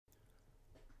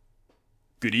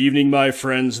Good evening, my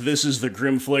friends. This is the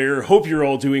Grimflayer. Hope you're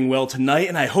all doing well tonight,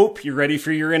 and I hope you're ready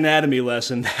for your anatomy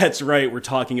lesson. That's right, we're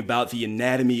talking about the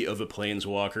anatomy of a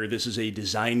Planeswalker. This is a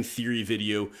design theory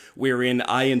video wherein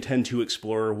I intend to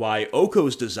explore why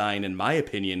Oko's design, in my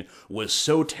opinion, was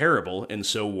so terrible and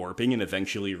so warping and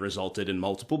eventually resulted in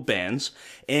multiple bans,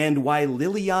 and why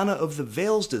Liliana of the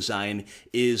Veil's design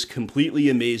is completely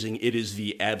amazing. It is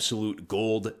the absolute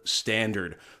gold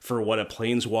standard for what a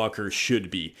Planeswalker should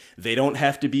be. They don't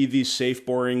have to be these safe,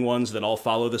 boring ones that all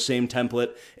follow the same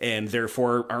template and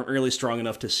therefore aren't really strong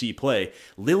enough to see play.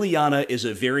 Liliana is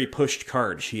a very pushed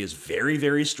card. She is very,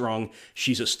 very strong.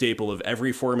 She's a staple of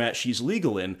every format she's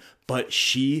legal in, but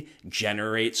she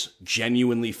generates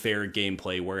genuinely fair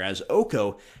gameplay, whereas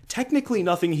Oko, technically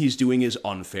nothing he's doing is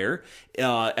unfair.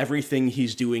 Everything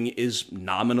he's doing is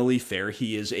nominally fair.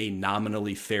 He is a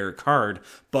nominally fair card,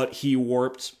 but he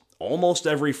warped almost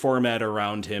every format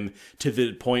around him to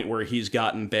the point where he's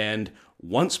gotten banned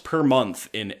once per month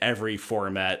in every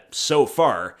format so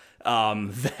far.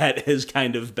 That has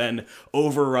kind of been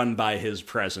overrun by his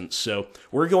presence. So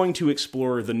we're going to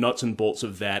explore the nuts and bolts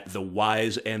of that, the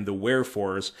whys and the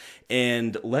wherefores,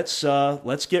 and let's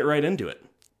get right into it.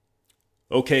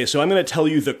 Okay, so I'm going to tell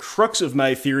you the crux of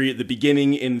my theory at the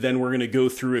beginning, and then we're going to go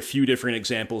through a few different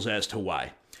examples as to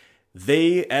why.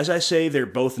 As I say, they're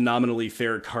both nominally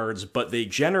fair cards, but they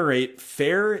generate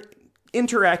fair,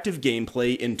 interactive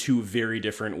gameplay in two very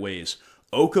different ways.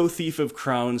 Oko, Thief of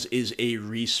Crowns, is a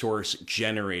resource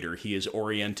generator. He is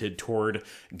oriented toward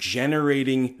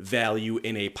generating value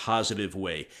in a positive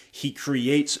way. He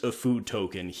creates a food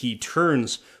token. He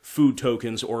turns food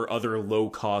tokens or other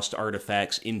low-cost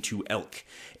artifacts into elk.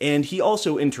 And he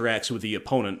also interacts with the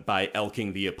opponent by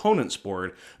elking the opponent's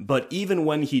board, but even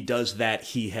when he does that,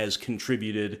 he has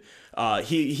contributed.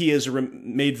 He has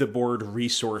made the board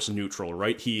resource neutral,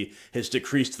 right? He has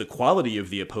decreased the quality of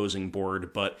the opposing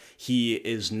board, but he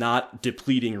is not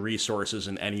depleting resources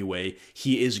in any way.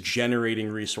 He is generating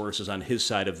resources on his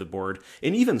side of the board,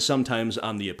 and even sometimes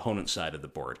on the opponent's side of the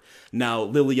board. Now,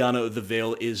 Liliana of the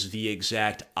Veil is the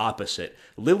exact opposite.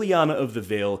 Liliana of the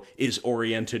Veil is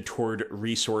oriented toward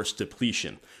resource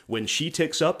depletion. When she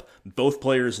ticks up, both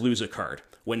players lose a card.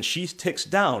 When she ticks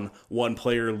down, one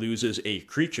player loses a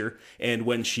creature, and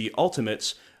when she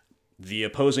ultimates, the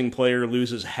opposing player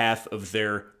loses half of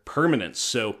their permanents.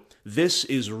 So this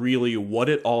is really what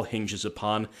it all hinges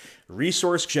upon.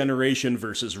 Resource generation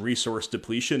versus resource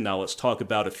depletion. Now let's talk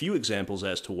about a few examples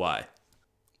as to why.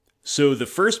 So the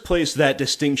first place that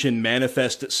distinction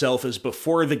manifests itself is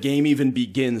before the game even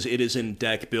begins. It is in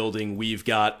deck building. We've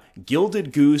got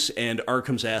Gilded Goose and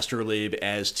Arkham's Astrolabe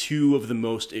as two of the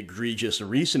most egregious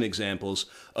recent examples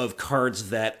of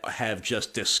cards that have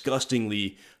just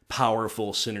disgustingly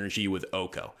powerful synergy with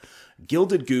Oko.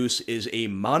 Gilded Goose is a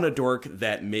monodork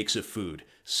that makes a food.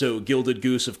 So Gilded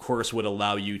Goose, of course, would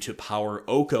allow you to power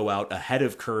Oko out ahead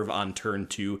of curve on turn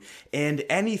 2, and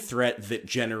any threat that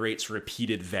generates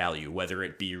repeated value, whether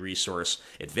it be resource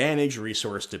advantage,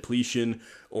 resource depletion,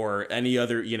 or any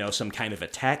other, some kind of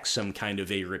attack, some kind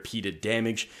of a repeated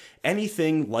damage,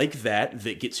 anything like that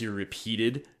that gets you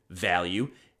repeated value.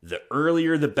 The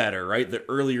earlier the better, right? The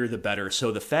earlier the better.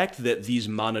 So the fact that these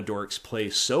monodorks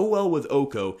play so well with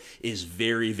Oko is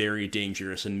very, very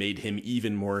dangerous and made him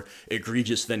even more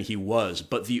egregious than he was.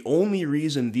 But the only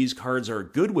reason these cards are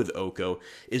good with Oko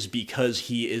is because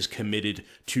he is committed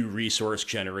to resource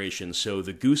generation. So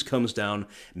the Goose comes down,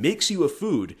 makes you a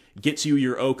food, gets you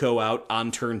your Oko out on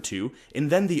turn 2,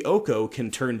 and then the Oko can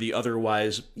turn the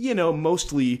otherwise,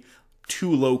 mostly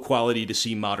too low quality to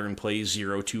see modern play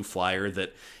 0/2 flyer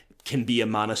that can be a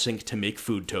monosync to make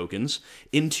food tokens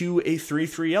into a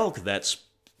 3/3 elk that's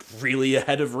really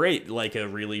ahead of rate, like a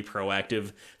really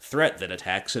proactive threat that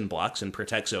attacks and blocks and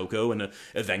protects Oko and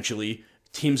eventually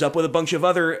teams up with a bunch of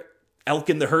other elk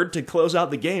in the herd to close out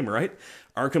the game, right?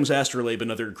 Arkham's Astrolabe,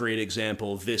 another great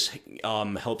example. This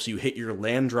helps you hit your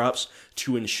land drops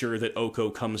to ensure that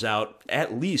Oko comes out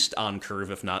at least on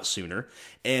curve, if not sooner,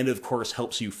 and of course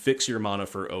helps you fix your mana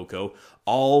for Oko,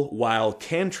 all while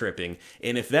cantripping.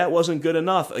 And if that wasn't good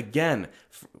enough, again,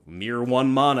 mere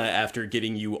 1 mana after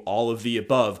getting you all of the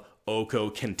above,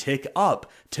 Oko can tick up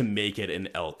to make it an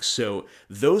elk. So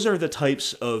those are the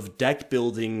types of deck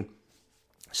building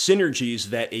synergies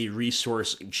that a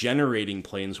resource-generating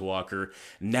Planeswalker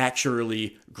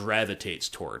naturally gravitates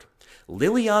toward.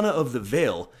 Liliana of the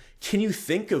Veil, can you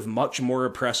think of much more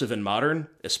oppressive in Modern,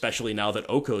 especially now that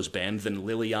Oko's banned, than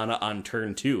Liliana on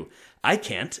turn 2? I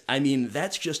can't. I mean,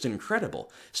 that's just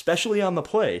incredible. Especially on the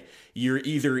play. You're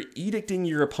either edicting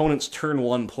your opponent's turn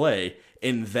 1 play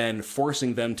and then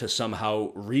forcing them to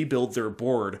somehow rebuild their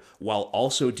board while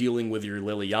also dealing with your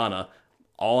Liliana,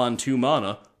 all on 2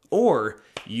 mana, or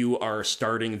you are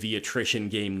starting the attrition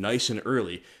game nice and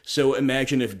early. So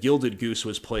imagine if Gilded Goose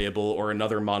was playable, or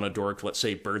another mana dork, let's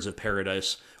say Birds of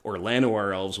Paradise or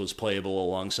Llanowar Elves was playable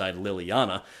alongside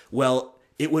Liliana. Well,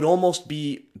 it would almost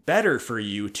be better for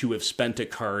you to have spent a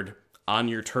card on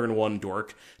your turn 1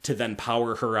 dork to then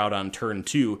power her out on turn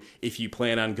 2 if you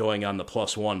plan on going on the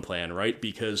 +1 plan, right?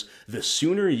 Because the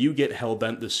sooner you get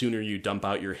Hellbent, the sooner you dump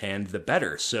out your hand, the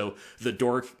better. So the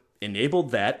dork enabled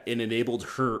that, and enabled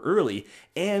her early,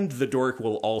 and the dork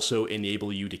will also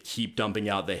enable you to keep dumping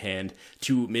out the hand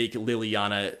to make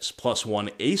Liliana's +1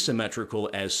 asymmetrical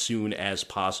as soon as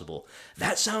possible.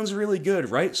 That sounds really good,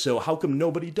 right? So how come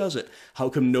nobody does it? How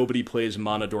come nobody plays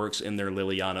mana dorks in their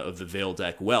Liliana of the Veil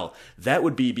deck? Well, that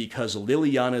would be because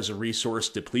Liliana's resource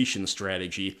depletion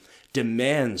strategy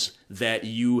demands that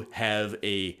you have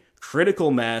a critical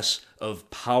mass of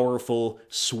powerful,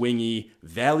 swingy,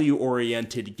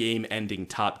 value-oriented, game-ending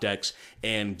top decks,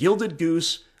 and Gilded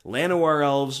Goose, Llanowar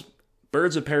Elves,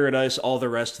 Birds of Paradise, all the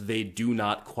rest, they do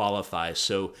not qualify.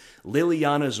 So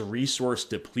Liliana's resource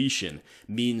depletion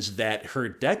means that her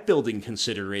deck-building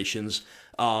considerations,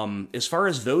 as far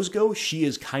as those go, she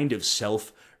is kind of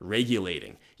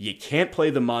self-regulating. You can't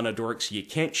play the mana dorks, you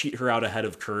can't cheat her out ahead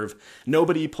of curve.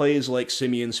 Nobody plays like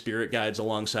Simian Spirit Guides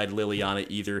alongside Liliana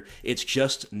either. It's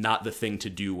just not the thing to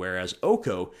do, whereas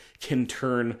Oko can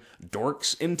turn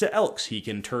dorks into elks. He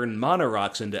can turn mana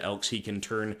rocks into elks. He can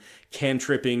turn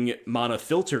cantripping, mana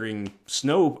filtering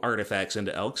snow artifacts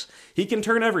into elks. He can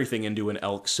turn everything into an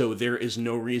elk, so there is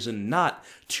no reason not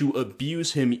to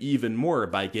abuse him even more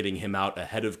by getting him out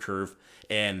ahead of curve.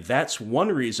 And that's one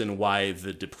reason why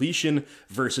the depletion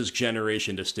versus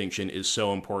generation distinction is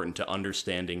so important to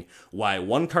understanding why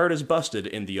one card is busted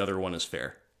and the other one is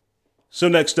fair. So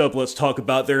next up, let's talk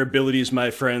about their abilities,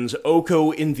 my friends.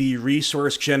 Oko in the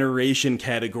resource generation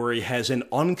category has an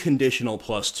unconditional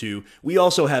 +2. We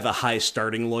also have a high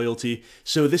starting loyalty,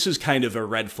 so this is kind of a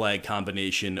red flag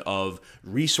combination of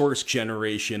resource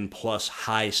generation plus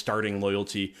high starting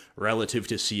loyalty relative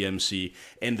to CMC.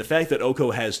 And the fact that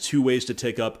Oko has 2 ways to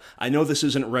tick up, I know this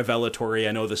isn't revelatory,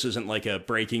 I know this isn't like a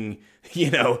breaking,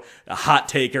 a hot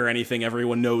take or anything.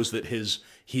 Everyone knows that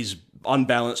he's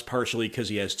unbalanced partially because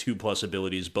he has 2+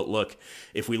 abilities, but look,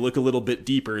 if we look a little bit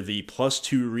deeper, the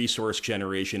 +2 resource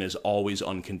generation is always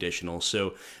unconditional,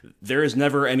 so there is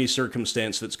never any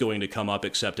circumstance that's going to come up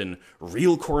except in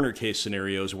real corner case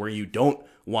scenarios where you don't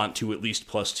want to at least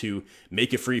 +2,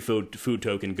 make a free food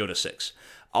token, go to 6.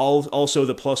 Also,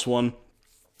 the +1,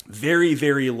 very,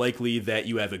 very likely that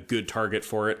you have a good target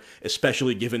for it,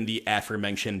 especially given the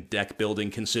aforementioned deck building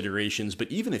considerations, but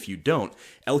even if you don't,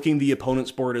 elking the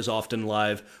opponent's board is often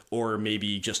live, or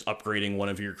maybe just upgrading one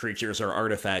of your creatures or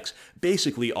artifacts,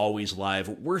 basically always live.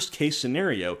 Worst case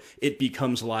scenario, it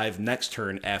becomes live next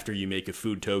turn after you make a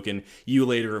food token. You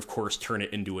later, of course, turn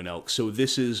it into an elk. So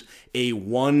this is a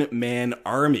one-man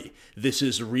army. This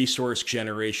is resource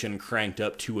generation cranked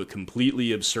up to a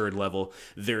completely absurd level.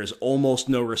 There's almost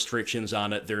no restrictions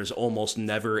on it. There's almost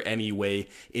never any way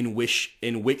in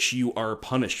which you are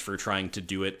punished for trying to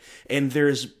do it. And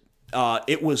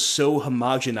it was so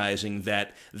homogenizing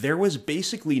that there was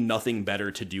basically nothing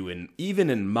better to do even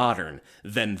in Modern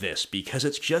than this, because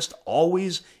it's just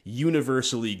always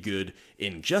universally good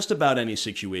in just about any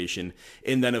situation.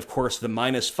 And then, of course, the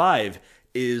 -5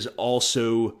 is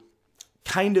also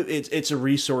kind of, it's a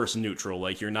resource neutral.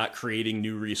 Like, you're not creating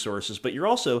new resources, but you're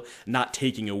also not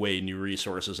taking away new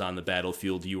resources on the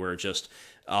battlefield. You are just,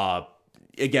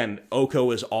 again, Oko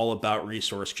is all about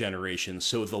resource generation,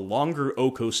 so the longer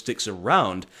Oko sticks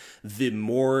around, the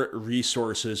more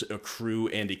resources accrue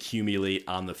and accumulate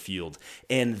on the field.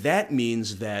 And that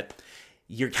means that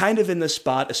you're kind of in the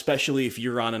spot, especially if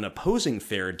you're on an opposing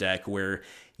fair deck, where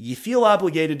you feel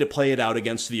obligated to play it out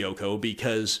against the Oko,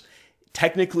 because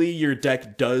technically, your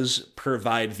deck does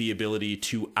provide the ability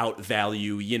to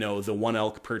outvalue, the 1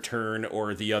 elk per turn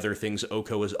or the other things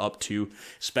Oko is up to,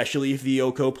 especially if the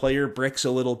Oko player bricks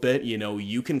a little bit,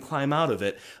 you can climb out of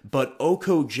it. But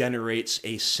Oko generates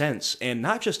a sense, and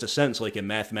not just a sense, like a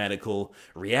mathematical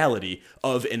reality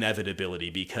of inevitability,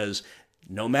 because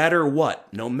no matter what,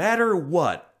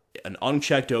 an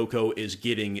unchecked Oko is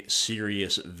getting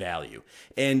serious value.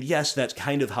 And yes, that's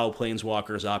kind of how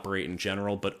Planeswalkers operate in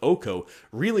general, but Oko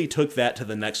really took that to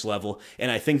the next level,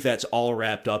 and I think that's all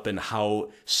wrapped up in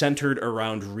how centered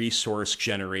around resource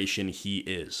generation he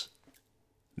is.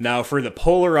 Now, for the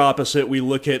polar opposite, we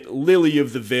look at Lily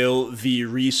of the Veil, the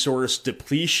resource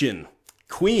depletion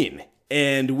queen,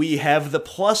 and we have the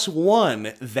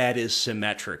 +1 that is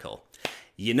symmetrical.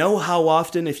 You know how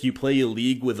often if you play a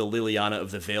league with a Liliana of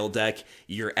the Veil deck,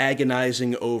 you're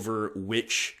agonizing over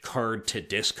which card to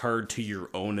discard to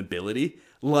your own ability?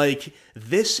 Like,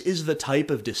 this is the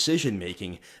type of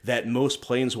decision-making that most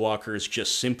Planeswalkers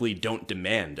just simply don't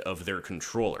demand of their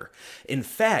controller. In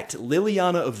fact,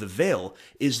 Liliana of the Veil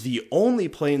is the only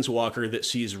Planeswalker that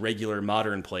sees regular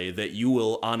Modern play that you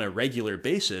will, on a regular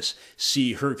basis,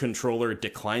 see her controller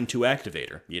decline to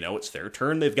activate her. You know, it's their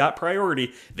turn, they've got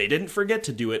priority, they didn't forget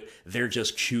to do it, they're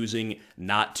just choosing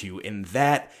not to, and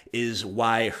that is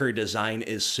why her design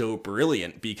is so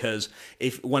brilliant, because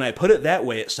when I put it that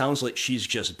way, it sounds like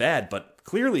she's just bad, but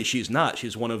clearly she's not.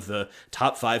 She's one of the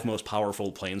top 5 most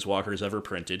powerful Planeswalkers ever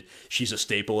printed. She's a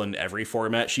staple in every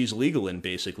format she's legal in,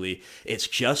 basically. It's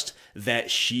just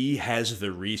that she has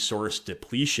the resource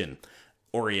depletion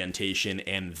orientation,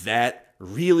 and that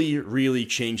really, really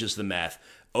changes the math.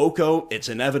 Oko, it's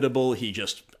inevitable. He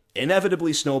just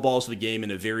inevitably snowballs the game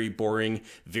in a very boring,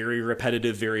 very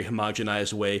repetitive, very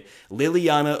homogenized way.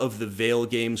 Liliana of the Veil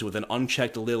games with an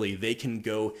unchecked Lily, they can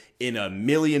go in a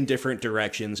million different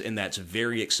directions, and that's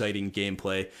very exciting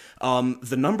gameplay.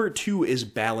 The number 2 is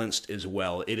balanced as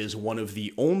well. It is one of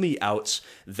the only outs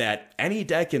that any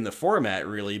deck in the format,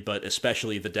 really, but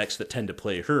especially the decks that tend to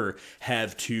play her,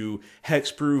 have to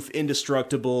hexproof,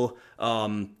 indestructible,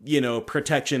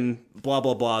 protection, blah,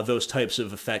 blah, blah, those types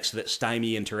of effects that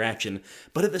stymie interaction.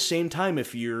 But at the same time,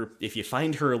 if you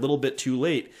find her a little bit too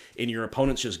late and your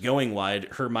opponent's just going wide,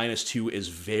 her -2 is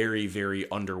very, very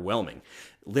underwhelming.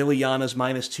 Liliana's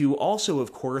 -2 also,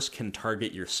 of course, can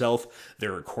target yourself.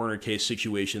 There are corner case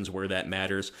situations where that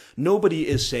matters. Nobody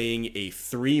is saying a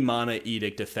 3-mana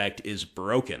Edict effect is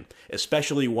broken,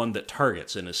 especially one that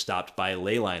targets and is stopped by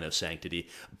Leyline of Sanctity,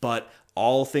 but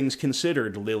all things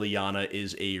considered, Liliana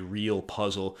is a real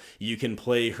puzzle. You can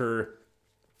play her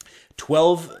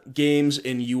 12 games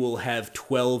and you will have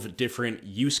 12 different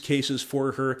use cases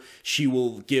for her. She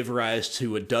will give rise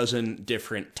to a dozen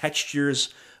different textures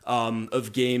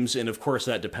of games, and of course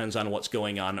that depends on what's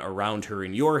going on around her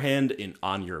in your hand,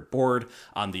 on your board,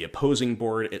 on the opposing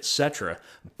board, etc.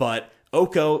 But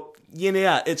Oko,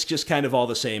 yeah, it's just kind of all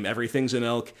the same. Everything's an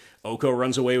elk. Oko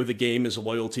runs away with the game. His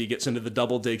loyalty gets into the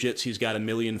double digits. He's got 1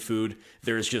 million food.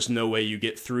 There's just no way you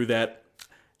get through that.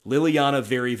 Liliana,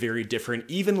 very, very different.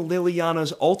 Even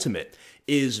Liliana's ultimate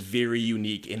is very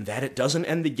unique in that it doesn't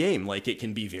end the game. Like, it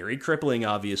can be very crippling,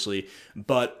 obviously,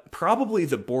 but probably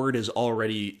the board is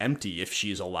already empty if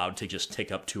she's allowed to just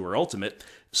tick up to her ultimate.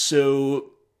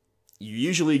 So you're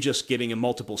usually just getting a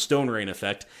multiple Stone Rain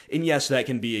effect, and yes, that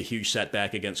can be a huge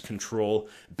setback against control,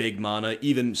 big mana,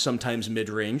 even sometimes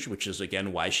mid-range, which is,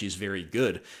 again, why she's very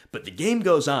good. But the game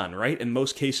goes on, right? In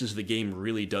most cases, the game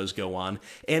really does go on,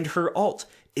 and her ult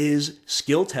is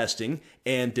skill testing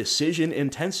and decision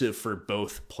intensive for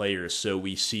both players. So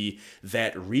we see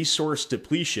that resource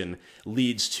depletion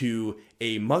leads to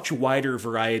a much wider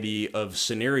variety of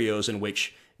scenarios in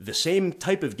which the same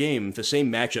type of game, the same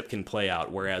matchup can play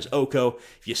out. Whereas Oko,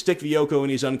 if you stick the Oko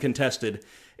and he's uncontested,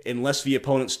 unless the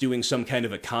opponent's doing some kind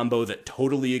of a combo that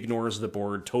totally ignores the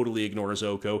board, totally ignores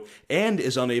Oko, and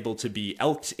is unable to be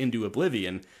elked into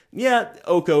oblivion, yeah,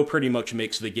 Oko pretty much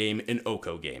makes the game an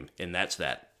Oko game, and that's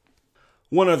that.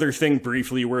 One other thing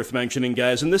briefly worth mentioning,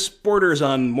 guys, and this borders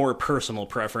on more personal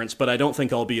preference, but I don't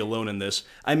think I'll be alone in this.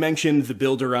 I mentioned the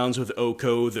build-arounds with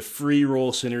Oko, the free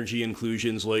roll synergy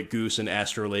inclusions like Goose and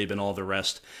Astrolabe and all the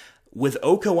rest. With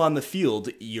Oko on the field,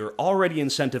 you're already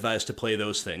incentivized to play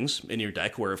those things in your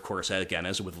deck, where, of course, again,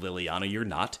 as with Liliana, you're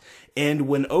not. And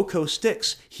when Oko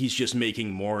sticks, he's just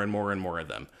making more and more and more of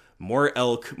them. More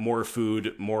elk, more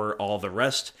food, more all the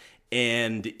rest.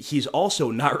 And he's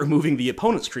also not removing the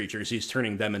opponent's creatures, he's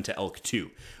turning them into elk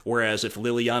too. Whereas if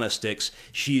Liliana sticks,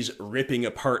 she's ripping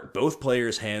apart both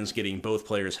players' hands, getting both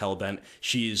players hellbent,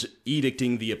 she's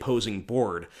edicting the opposing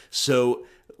board. So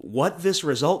what this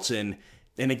results in,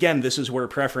 and again, this is where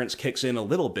preference kicks in a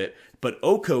little bit, but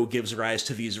Oko gives rise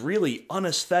to these really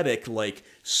unaesthetic, like,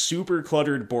 super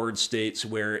cluttered board states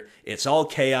where it's all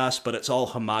chaos, but it's all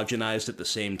homogenized at the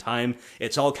same time.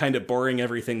 It's all kind of boring,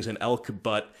 everything's an elk,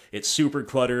 but it's super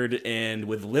cluttered, and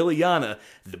with Liliana,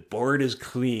 the board is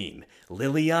clean.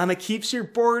 Liliana keeps your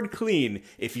board clean.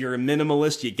 If you're a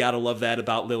minimalist, you gotta love that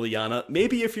about Liliana.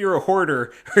 Maybe if you're a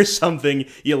hoarder or something,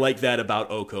 you like that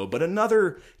about Oko. But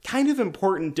another kind of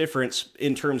important difference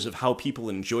in terms of how people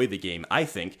enjoy the game, I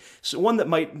think, so one that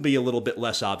might be a little bit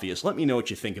less obvious. Let me know what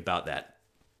you think about that.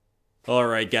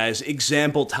 Alright guys,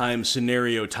 example time,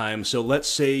 scenario time. So let's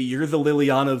say you're the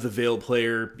Liliana of the Veil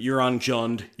player, you're on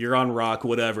Jund, you're on Rock,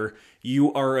 whatever.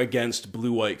 You are against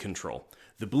blue-white control.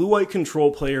 The blue-white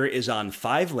control player is on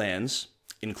 5 lands,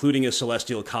 including a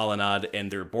Celestial Colonnade,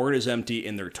 and their board is empty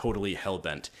and they're totally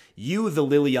hellbent. You, the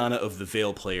Liliana of the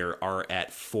Veil player, are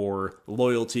at 4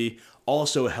 loyalty,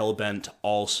 also hellbent,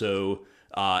 also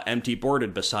empty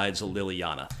boarded besides a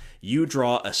Liliana. You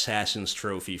draw Assassin's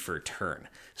Trophy for turn.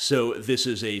 So this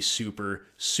is a super,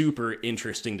 super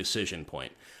interesting decision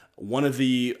point. One of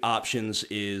the options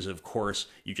is, of course,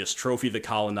 you just trophy the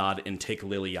Colonnade and take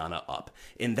Liliana up.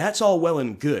 And that's all well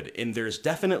and good, and there's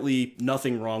definitely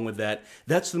nothing wrong with that.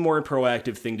 That's the more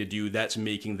proactive thing to do. That's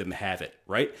making them have it,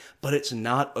 right? But it's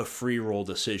not a free roll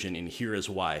decision, and here is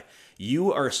why.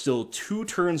 You are still 2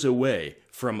 turns away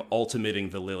from ultimating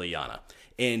the Liliana.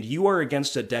 And you are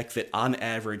against a deck that, on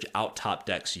average, out-top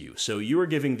decks you. So you are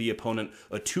giving the opponent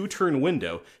a 2-turn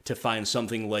window to find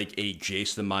something like a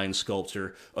Jace the Mind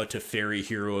Sculptor, a Teferi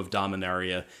Hero of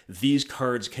Dominaria. These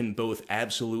cards can both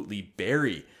absolutely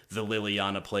bury the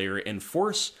Liliana player and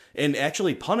force, and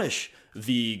actually punish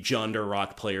the Jonder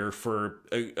Rock player for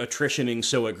attritioning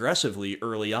so aggressively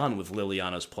early on with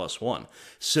Liliana's +1.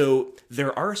 So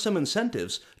there are some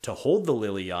incentives to hold the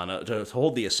Liliana, to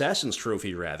hold the Assassin's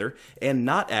Trophy rather, and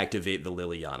not activate the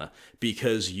Liliana,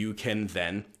 because you can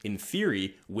then, in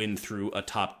theory, win through a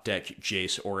top deck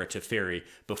Jace or a Teferi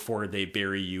before they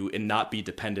bury you and not be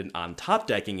dependent on top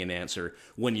decking an answer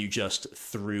when you just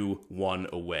threw one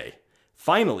away.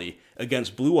 Finally,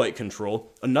 against blue-white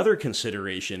control, another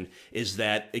consideration is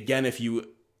that, again, if you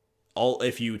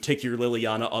take your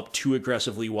Liliana up too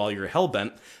aggressively while you're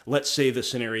hellbent, let's say the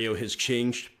scenario has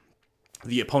changed,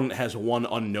 the opponent has 1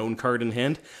 unknown card in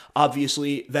hand,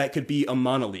 obviously that could be a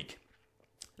Mono-League.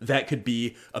 That could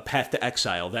be a Path to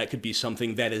Exile. That could be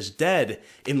something that is dead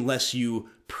unless you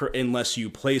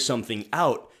play something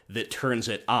out that turns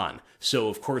it on. So,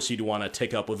 of course, you'd want to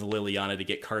tick up with Liliana to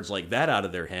get cards like that out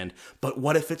of their hand. But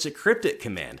what if it's a Cryptic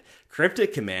Command?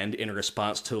 Cryptic Command, in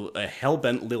response to a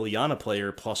hellbent Liliana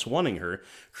player +1ing her,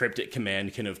 Cryptic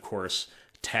Command can, of course,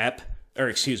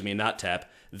 not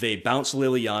tap. They bounce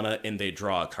Liliana and they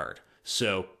draw a card.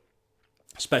 So,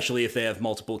 especially if they have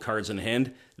multiple cards in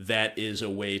hand, that is a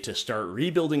way to start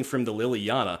rebuilding from the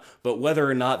Liliana. But whether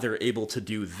or not they're able to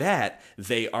do that,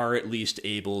 they are at least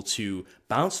able to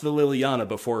bounce the Liliana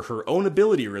before her own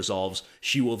ability resolves.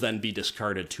 She will then be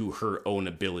discarded to her own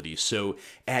ability. So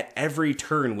at every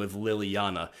turn with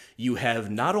Liliana, you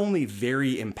have not only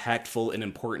very impactful and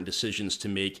important decisions to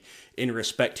make in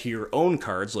respect to your own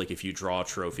cards, like if you draw a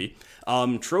trophy.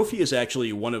 Trophy is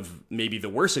actually one of maybe the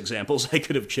worst examples I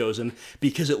could have chosen,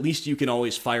 because at least you can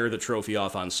always fire the trophy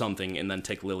off on something and then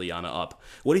take Liliana up.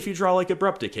 What if you draw like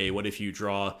Abrupt Decay? What if you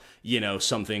draw,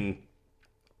 something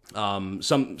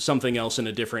something else in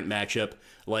a different matchup,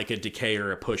 like a Decay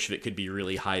or a Push that could be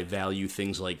really high value,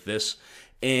 things like this.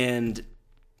 And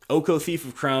Oko Thief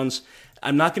of Crowns,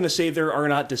 I'm not going to say there are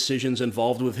not decisions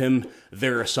involved with him.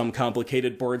 There are some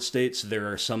complicated board states.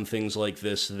 There are some things like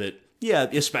this that, yeah,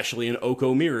 especially in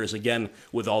Oko Mirrors, again,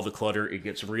 with all the clutter, it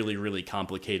gets really, really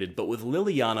complicated. But with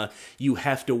Liliana, you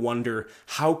have to wonder,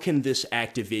 how can this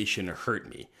activation hurt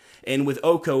me? And with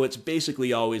Oko, it's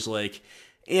basically always like,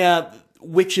 yeah,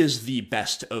 which is the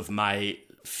best of my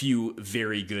few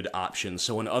very good options?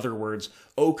 So in other words,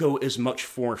 Oko is much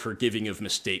more forgiving of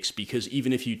mistakes, because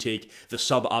even if you take the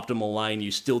suboptimal line, you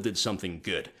still did something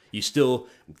good. You still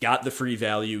got the free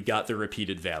value, got the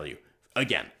repeated value.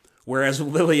 Again. Whereas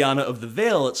with Liliana of the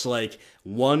Veil, it's like,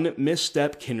 one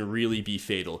misstep can really be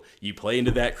fatal. You play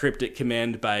into that Cryptic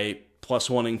Command by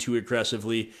 +1ing too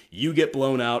aggressively, you get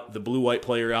blown out, the blue-white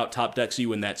player out top decks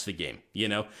you, and that's the game.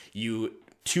 You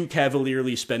too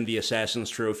cavalierly spend the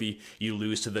Assassin's Trophy, you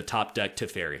lose to the top deck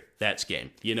Teferi. That's game.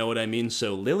 You know what I mean?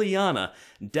 So Liliana,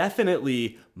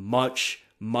 definitely much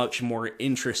more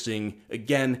interesting,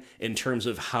 again, in terms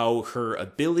of how her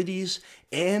abilities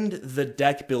and the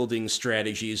deck building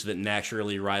strategies that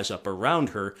naturally rise up around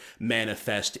her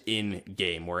manifest in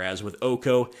game. Whereas with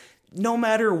Oko, no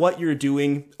matter what you're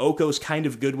doing, Oko's kind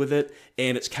of good with it,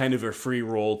 and it's kind of a free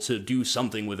roll to do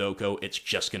something with Oko. It's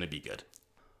just going to be good.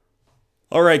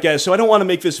 Alright guys, so I don't want to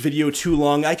make this video too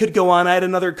long. I could go on, I had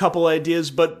another couple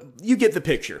ideas, but you get the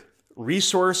picture.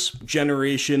 Resource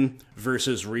generation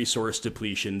versus resource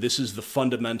depletion. This is the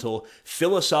fundamental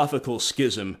philosophical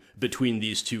schism between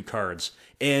these two cards.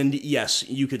 And yes,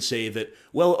 you could say that,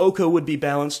 well, Oko would be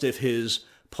balanced if his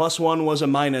 +1 was a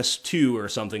 -2 or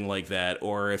something like that,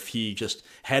 or if he just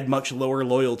had much lower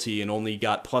loyalty and only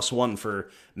got +1 for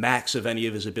max of any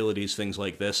of his abilities, things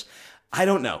like this. I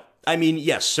don't know. I mean,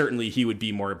 yes, certainly he would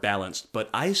be more balanced, but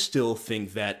I still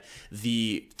think that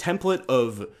the template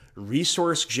of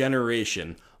resource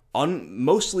generation,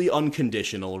 mostly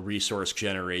unconditional resource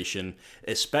generation,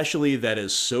 especially that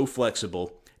is so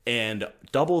flexible, and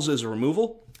doubles as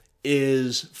removal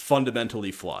is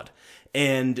fundamentally flawed.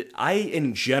 And I,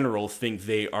 in general, think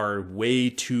they are way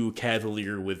too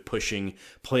cavalier with pushing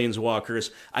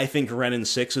Planeswalkers. I think Renin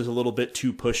 6 is a little bit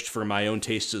too pushed for my own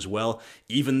tastes as well,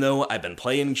 even though I've been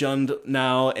playing Jund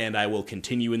now, and I will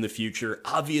continue in the future.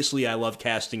 Obviously, I love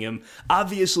casting him.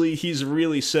 Obviously, he's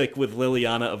really sick with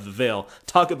Liliana of the Veil.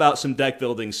 Talk about some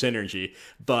deck-building synergy,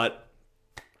 but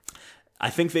I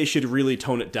think they should really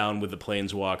tone it down with the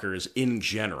Planeswalkers in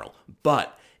general.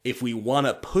 But if we want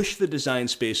to push the design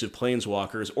space of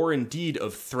Planeswalkers, or indeed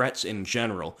of threats in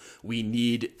general, we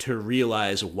need to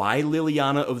realize why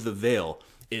Liliana of the Veil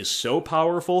is so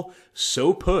powerful,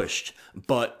 so pushed,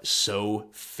 but so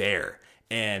fair,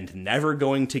 and never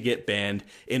going to get banned,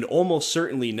 and almost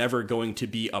certainly never going to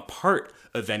be a part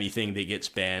of anything that gets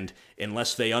banned,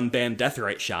 unless they unban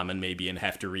Deathrite Shaman maybe and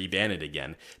have to reban it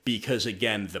again. Because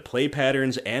again, the play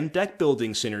patterns and deck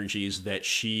building synergies that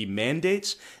she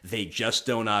mandates, they just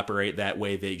don't operate that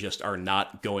way. They just are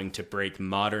not going to break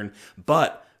Modern,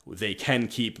 but they can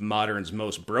keep Modern's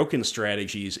most broken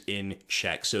strategies in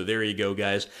check. So there you go,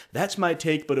 guys. That's my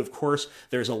take, but of course,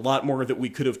 there's a lot more that we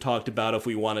could have talked about if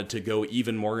we wanted to go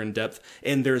even more in depth,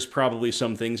 and there's probably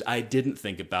some things I didn't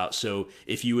think about. So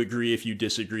if you agree, if you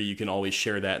disagree, you can always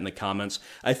share that in the comments.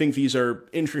 I think these are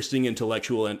interesting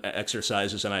intellectual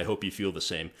exercises, and I hope you feel the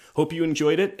same. Hope you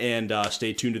enjoyed it, and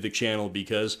stay tuned to the channel,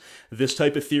 because this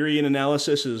type of theory and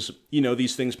analysis is, you know,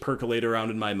 these things percolate around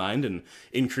in my mind, and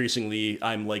increasingly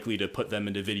I'm likely to put them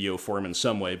into video form in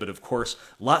some way. But of course,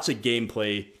 lots of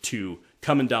gameplay too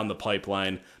coming down the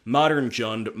pipeline. Modern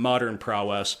Jund, Modern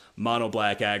Prowess, Mono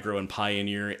Black Aggro and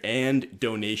Pioneer, and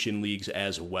donation leagues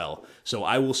as well. So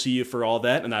I will see you for all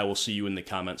that, and I will see you in the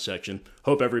comment section.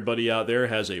 Hope everybody out there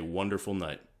has a wonderful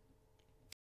night.